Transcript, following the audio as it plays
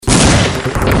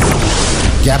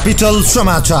Capital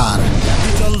Samachar.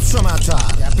 Capital Samachar.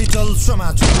 Capital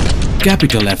Samachar.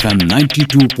 Capital FM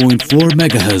 92.4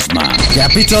 MHz मा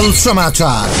Capital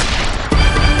Samachar.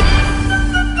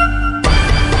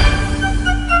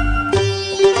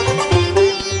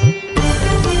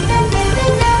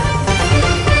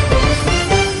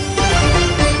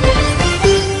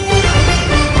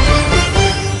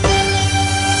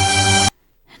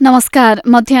 नमस्कार,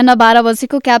 मध्याह्न 12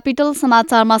 बजेको क्यापिटल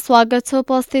समाचारमा स्वागत छ।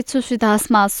 उपस्थित छु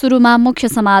सिद्धासमा। सुरुमा मुख्य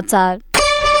समाचार।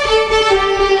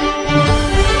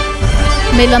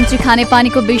 मेलम्ची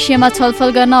खानेपानीको विषयमा छलफल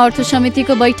गर्न अर्थ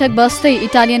समितिको बैठक बस्दै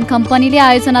इटालियन कम्पनीले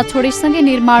आयोजना छोडेसँगै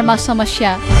निर्माणमा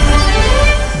समस्या।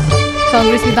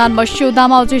 कांग्रेस विधान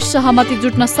मस्यौदामा अझै सहमति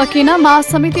जुट्न सकेन,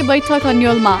 महासमिति बैठक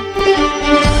अन्यलमा।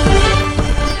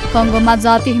 कङ्गोमा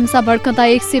जाति हिंसा भड्कँदा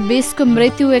 120 को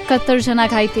मृत्यु, 71 जना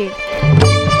घाइते।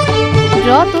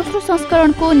 र दोस्रो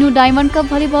संस्करणको न्यू डायमन्ड कप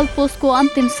भलिबल पोस्टको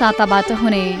अन्तिम साताबाट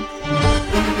हुने।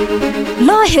 ल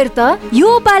हेर त,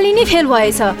 यो पाली नै फेल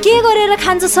भएछ। के गरेर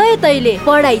खान्छ सय तैले?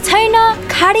 पढाइ छैन,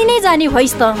 खाडी नै जाने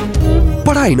भइस् त।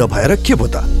 पढाइ नभएर के भो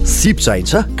त? सिप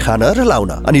चाहिन्छ खान र लाउन,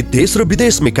 अनि देश र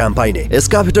विदेशमै काम पाइने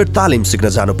एस्काभेटर तालिम सिक्न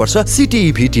जानुपर्छ।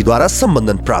 सिटिईभीटी द्वारा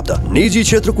सम्बन्धन प्राप्त निजी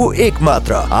क्षेत्रको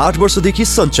एकमात्र 8 वर्षदेखि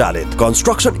सञ्चालित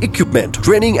construction equipment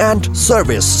training and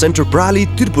service centre प्राली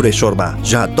त्रिपुरेश्वरमा,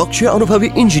 जहाँ दक्ष अनुभवी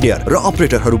इन्जिनियर र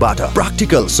अपरेटरहरूबाट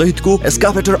प्र्याक्टिकल सहितको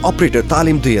एस्काभेटर अपरेटर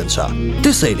तालिम दिइन्छ।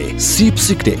 त्यसैले सिप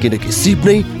सिक्ने, किनकि सिप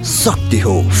नै शक्ति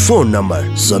हो। Phone number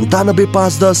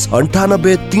 9751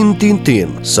 98 333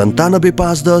 9751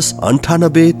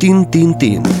 98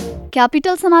 333।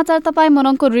 क्यापिटल समाचार तपाईँ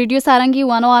मोरङको रेडियो सारङ्गी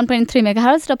 101.3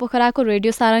 मेगाहर्ज र पोखराको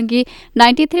रेडियो सारङ्गी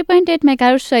 93.8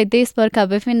 मेगाहर्ज सहित देशभरका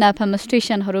विभिन्न एफएम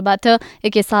स्टेशनहरूबाट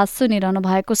एकैसाथ सुनिरहनु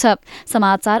भएको छ।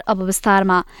 समाचार अब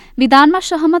विस्तारमा। विधानमा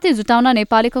सहमति जुटाउन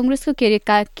नेपाली कांग्रेसको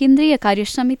केन्द्रीय कार्य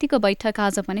समितिको बैठक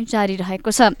आज पनि जारी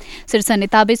रहेको छ। शीर्ष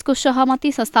नेताबीचको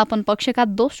सहमति संस्थापन पक्षका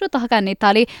दोस्रो तहका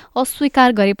नेताले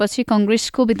अस्वीकार गरेपछि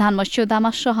कांग्रेसको विधान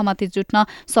मस्यौदामा सहमति जुट्न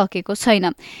सकेको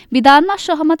छैन। विधानमा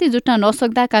सहमति जुट्न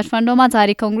नसक्दा काठमाडौँमा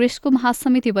जारी कांग्रेसको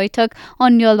महासमिति बैठक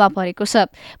अन्यलमा परेको छ।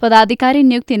 पदाधिकारी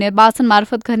नियुक्ति निर्वाचन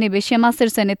मार्फत गर्ने विषयमा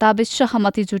शीर्ष नेताबीच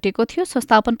सहमति जुटेको थियो।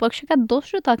 संस्थापन पक्षका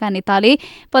दोस्रो तहका नेताले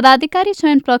पदाधिकारी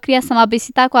चयन प्रक्रिया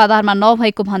समावेशिताको आधारमा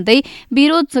नभएको भन्दै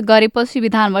विरोध गरेपछि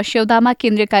विधान मस्यौदामा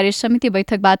केन्द्रीय कार्य समिति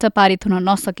बैठकबाट पारित हुन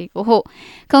नसकेको हो।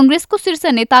 कांग्रेसको शीर्ष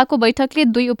नेताको बैठकले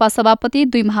 2 उपसभापति,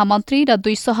 2 महामन्त्री र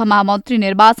 2 सहमहामन्त्री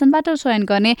निर्वाचनबाट चयन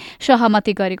गर्ने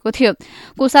सहमति गरेको थियो।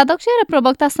 कोषाध्यक्ष र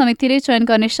प्रवक्ता समितिले चयन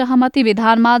गर्ने सहमति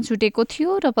विधानमा जुटेको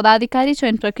थियो र पदाधिकारी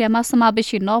चयन प्रक्रियामा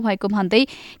समावेशी नभएको भन्दै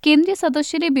केन्द्रीय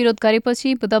सदस्यले विरोध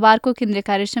गरेपछि बुधबारको केन्द्रीय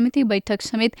कार्य समिति बैठक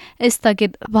समेत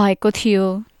स्थगित भएको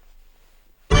थियो।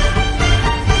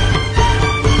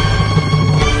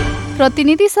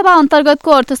 प्रतिनिधि सभा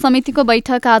अन्तर्गतको अर्थ समितिको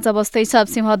बैठक आज बस्दैछ।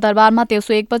 सिंहदरबारमा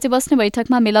दिउँसो 1 बजे बस्ने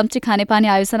बैठकमा मेलम्ची खानेपानी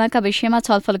आयोजनाका विषयमा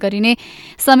छलफल गरिने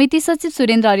समिति सचिव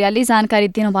सुरेन्द्र अर्यालले जानकारी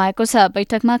दिनुभएको छ।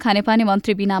 बैठकमा खानेपानी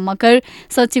मन्त्री बिना मगर,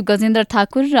 सचिव गजेन्द्र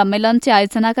ठाकुर र मेलम्ची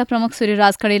आयोजनाका प्रमुख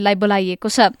सूर्यराज खडेललाई बोलाइएको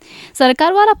छ।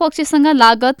 सरकारवाला पक्षसँग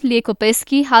लागत, लिएको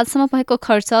पेस्की, हालसम्म भएको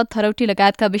खर्च, धरौटी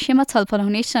लगायतका विषयमा छलफल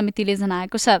हुने समितिले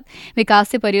जनाएको छ।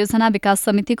 विकासे परियोजना विकास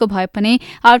समितिको भए पनि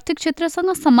आर्थिक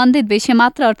क्षेत्रसँग सम्बन्धित विषय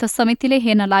मात्र अर्थ समितिले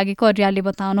हेर्न लागेको अर्यालले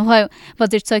बताउनुभयो।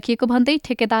 बजेट सकिएको भन्दै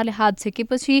ठेकेदारले हात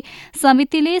झिकेपछि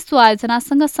समितिले सो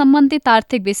आयोजनासँग सम्बन्धित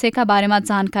आर्थिक विषयका बारेमा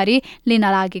जानकारी लिन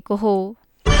लागेको हो।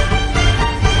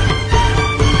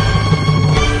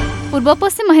 पूर्व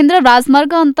पश्चिम महेन्द्र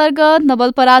राजमार्ग अन्तर्गत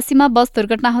नवलपरासीमा बस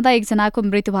दुर्घटना हुँदा 1 जनाको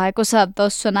मृत्यु भएको छ।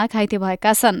 10 जना घाइते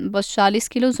भएका छन्। बस 40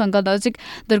 किलो जंगल नजिक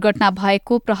दुर्घटना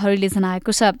भएको प्रहरीले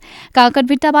जनाएको छ।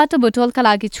 काँकरभिट्टाबाट बुटवलका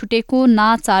लागि छुटेको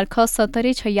ना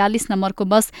 4ख7046 नम्बरको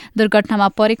बस दुर्घटनामा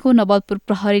परेको नवलपुर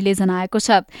प्रहरीले जनाएको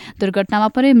छ। दुर्घटनामा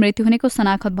परे मृत्यु हुनेको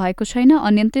शनाखत भएको छैन।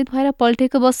 अनियन्त्रित भएर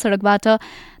पल्टेको बस सडकबाट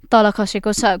तल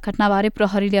खसेको छ। घटनाबारे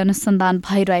प्रहरीले अनुसन्धान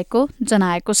भइरहेको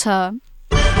जनाएको छ।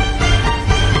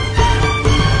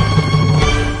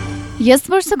 यस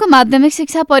वर्षको माध्यमिक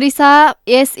शिक्षा परीक्षा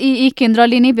एसईई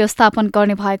केन्द्रले नै व्यवस्थापन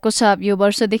गर्ने भएको छ। यो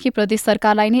वर्षदेखि प्रदेश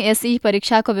सरकारलाई नै एसईई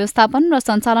परीक्षाको व्यवस्थापन र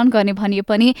सञ्चालन गर्ने भनिए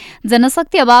पनि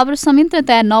जनशक्ति अभाव र संयन्त्र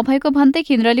तयार नभएको भन्दै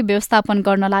केन्द्रले व्यवस्थापन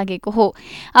गर्न लागेको हो।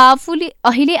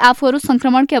 अहिले आफूहरू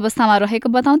संक्रमणकै अवस्थामा रहेको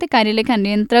बताउँदै कार्यालयका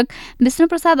नियन्त्रक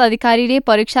विष्णुप्रसाद अधिकारीले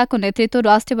परीक्षाको नेतृत्व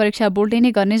राष्ट्रिय परीक्षा बोर्डले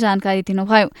नै गर्ने जानकारी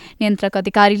दिनुभयो। नियन्त्रक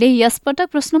अधिकारीले यसपटक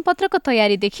प्रश्नपत्रको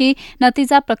तयारीदेखि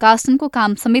नतिजा प्रकाशनको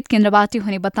काम समेत केन्द्रबाट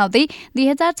हुने बताउँदै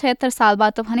 2076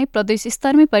 सालबाट भने प्रदेश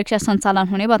स्तरमै परीक्षा सञ्चालन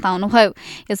हुने बताउनुभयो।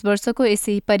 यस वर्षको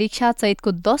एसई परीक्षा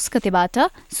चैतको 10 गतेबाट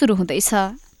सुरु हुँदैछ।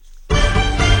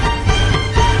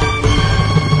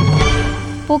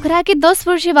 पोखराकी 10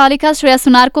 वर्षीय बालिका श्रेया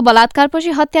सुनारको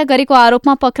बलात्कारपछि हत्या गरेको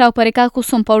आरोपमा पक्राउ परेका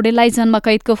कुसुम पौडेललाई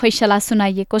जन्मकैदको फैसला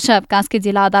सुनाइएको छ। कास्की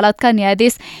जिल्ला अदालतका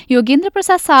न्यायाधीश योगेन्द्र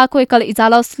प्रसाद शाहको एकल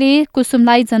इजलासले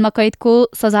कुसुमलाई जन्मकैदको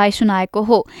सजाय सुनाएको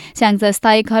हो। स्याङ्जा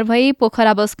स्थायी घर भई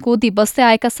पोखरा कोदी बस्दै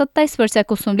आएका 27 वर्षीय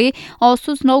कुसुमले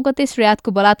असोज 9 गते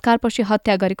श्रेयातको बलात्कारपछि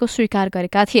हत्या गरेको स्वीकार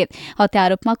गरेका थिए। हत्या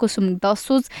आरोपमा कुसुम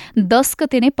असोज 10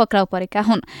 गते नै पक्राउ परेका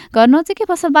हुन्। घर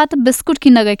नजिकै पसलबाट बिस्कुट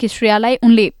किन्न गएकी श्रेयालाई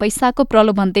उनले पैसाको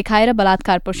प्रलोभन देखाएर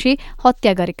बलात्कारपछि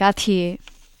हत्या गरेका थिए।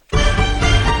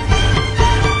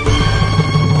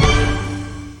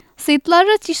 शीतलहर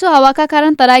र चिसो हावाका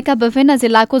कारण तराईका विभिन्न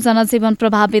जिल्लाको जनजीवन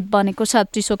प्रभावित बनेको छ।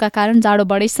 चिसोका कारण जाडो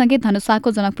बढेसँगै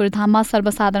धनुषाको जनकपुर धाममा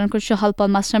सर्वसाधारणको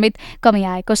चहलपहलमा समेत कमी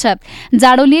आएको छ।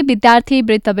 जाडोले विद्यार्थी,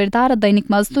 वृद्धवृद्धा र दैनिक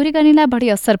मजदुरी गर्नेलाई बढी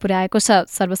असर पुर्याएको छ।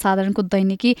 सर्वसाधारणको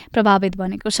दैनिकी प्रभावित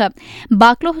बनेको छ।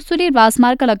 बाक्लो हुसुली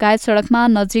राजमार्ग लगायत सड़कमा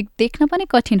नजिक देख्न पनि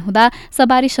कठिन हुँदा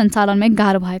सवारी सञ्चालनमै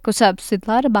गाह्रो भएको छ।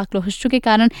 शीतलहर र बाक्लो हुस्सुकै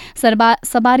कारण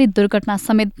सवारी दुर्घटना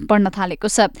समेत बढ्न थालेको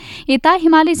छ। यता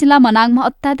हिमाली जिल्ला मनाङमा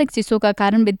अत्याधिक चिसोका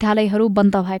कारण विद्यालयहरू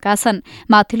बन्द भएका छन्।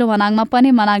 माथिल्लो मनाङमा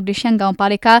पनि मनाङ डिस्याङ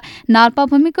गाउँपालिका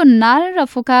नार्पाभूमिको नार र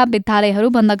फुका विद्यालयहरू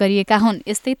बन्द गरिएका हुन्।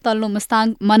 यस्तै तल्लो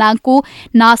मनाङको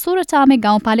नासो र चामे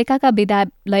गाउँपालिकाका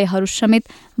विद्यालयहरू समेत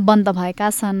बन्द भएका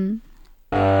छन्।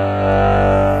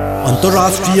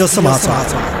 अन्तर्राष्ट्रिय समाचार।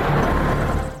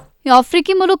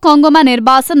 अफ्रिकी मुलुक कङ्गोमा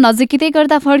निर्वाचन नजिकै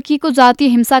गर्दा भड्किएको जातीय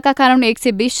हिंसाका कारण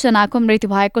 120 जनाको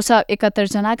मृत्यु भएको छ। 71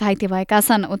 जना घाइते भएका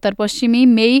छन्। उत्तर पश्चिमी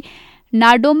मेई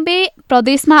नाडोम्बे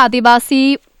प्रदेशमा आदिवासी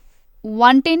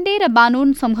वान्टेन्डे र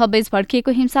बानुन समूहबीच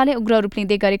भड्किएको हिंसाले उग्र रूप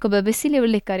लिँदै गरेको बीबीसीले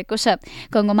उल्लेख गरेको छ।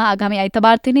 कङ्गोमा आगामी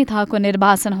आइतबार 3 तहको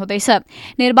निर्वाचन हुँदैछ।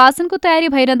 निर्वाचनको तयारी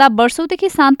भइरहँदा वर्षौंदेखि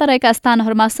शान्त रहेका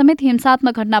स्थानहरूमा समेत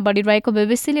हिंसात्मक घटना बढ़िरहेको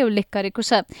बीबीसीले उल्लेख गरेको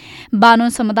छ। बानुन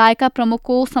समुदायका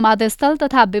प्रमुखको समाधिस्थल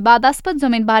तथा विवादास्पद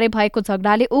जमिनबारे भएको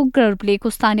झगडाले उग्र रूप लिएको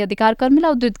स्थानीय अधिकार कर्मीलाई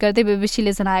उद्धृत गर्दै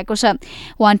बीबीसीले जनाएको छ।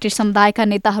 वान्टेड समुदायका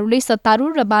नेताहरूले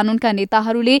सत्तारूढ र बानुनका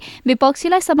नेताहरूले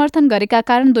विपक्षीलाई समर्थन गरेका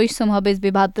कारण दुई समूहबीच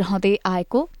विवाद रहँदै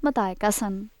आएको बताएका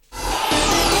छन्।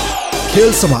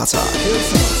 खेल समाचार।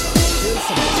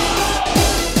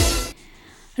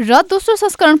 र दोस्रो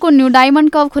संस्करणको न्यू डायमण्ड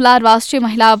कप खुला राष्ट्रिय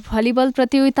महिला भलिबल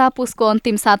प्रतियोगिता पुसको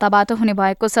अन्तिम साताबाट हुने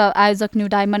भएको छ। आयोजक न्यू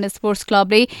डायमण्ड स्पोर्ट्स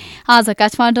क्लबले आज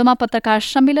काठमाडौँमा पत्रकार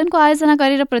सम्मेलनको आयोजना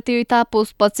गरेर प्रतियोगिता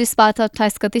पुस 25बाट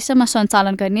 28 गतेसम्म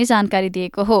सञ्चालन गर्ने जानकारी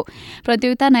दिएको हो।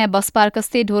 प्रतियोगिता नयाँ बस पार्क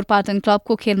स्थित ढोरपाटन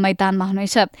क्लबको खेल मैदानमा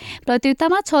हुनेछ।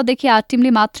 प्रतियोगितामा 6 देखि 8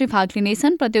 टिमले मात्रै भाग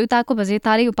लिनेछन्। प्रतियोगिताको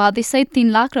विजेताले उपाधिसहित 3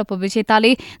 लाख र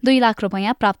उपविजेताले 2 लाख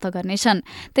रुपैयाँ प्राप्त गर्नेछन्।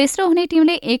 तेस्रो हुने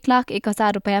टिमले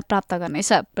 1,01,000 रुपैयाँ प्राप्त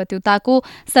गर्नेछ। प्रतियोगिताको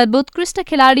सर्वोत्कृष्ट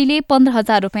खेलाडीले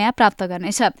 15,000 रुपैयाँ प्राप्त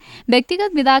गर्नेछ।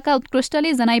 व्यक्तिगत विधाका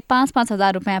उत्कृष्टले जनाई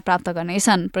 5,000 रुपैयाँ प्राप्त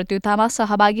गर्नेछन्। प्रतियोगितामा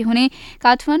सहभागी हुने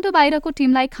काठमाडौँ बाहिरको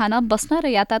टिमलाई खान, बस्न र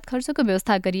यातायात खर्चको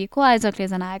व्यवस्था गरिएको आयोजकले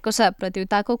जनाएको छ।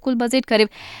 प्रतियोगिताको कुल बजेट करिब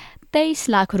 23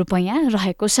 लाख रुपैयाँ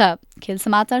रहेको छ। खेल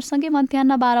समाचारसँगै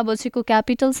मध्याह 12 बजेको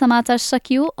क्यापिटल समाचार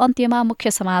सकियो। अन्त्यमा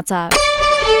मुख्य समाचार।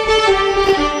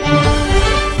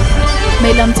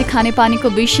 मेलम्ची खानेपानीको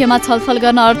विषयमा छलफल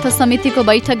गर्न अर्थ समितिको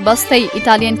बैठक बस्दै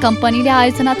इटालियन कम्पनीले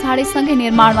आयोजना छाडेसँगै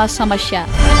निर्माणमा समस्या।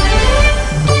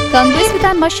 कांग्रेस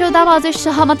विधान मस्यौदामा अझै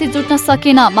सहमति जुट्न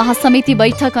सकेन। महासमिति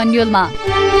बैठक अन्यलमा।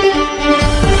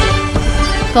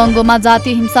 कङ्गोमा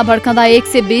जातीय हिंसा भड्कँदा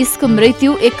 120 को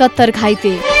मृत्यु, 71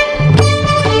 घाइते।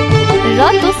 र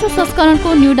दोस्रो संस्करणको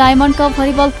न्यू डायमण्ड कप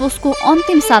भलिबल पुसको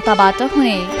अन्तिम साताबाट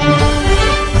हुने।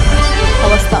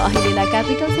 अवस्था अहिलेलाई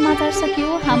क्यापिटल समाचार सकियो।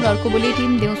 हाम्रो अर्को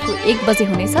बुलेटिन दिउँसो 1 बजे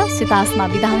हुनेछ। सितासमा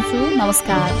बिदा हुन्छु।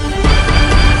 नमस्कार।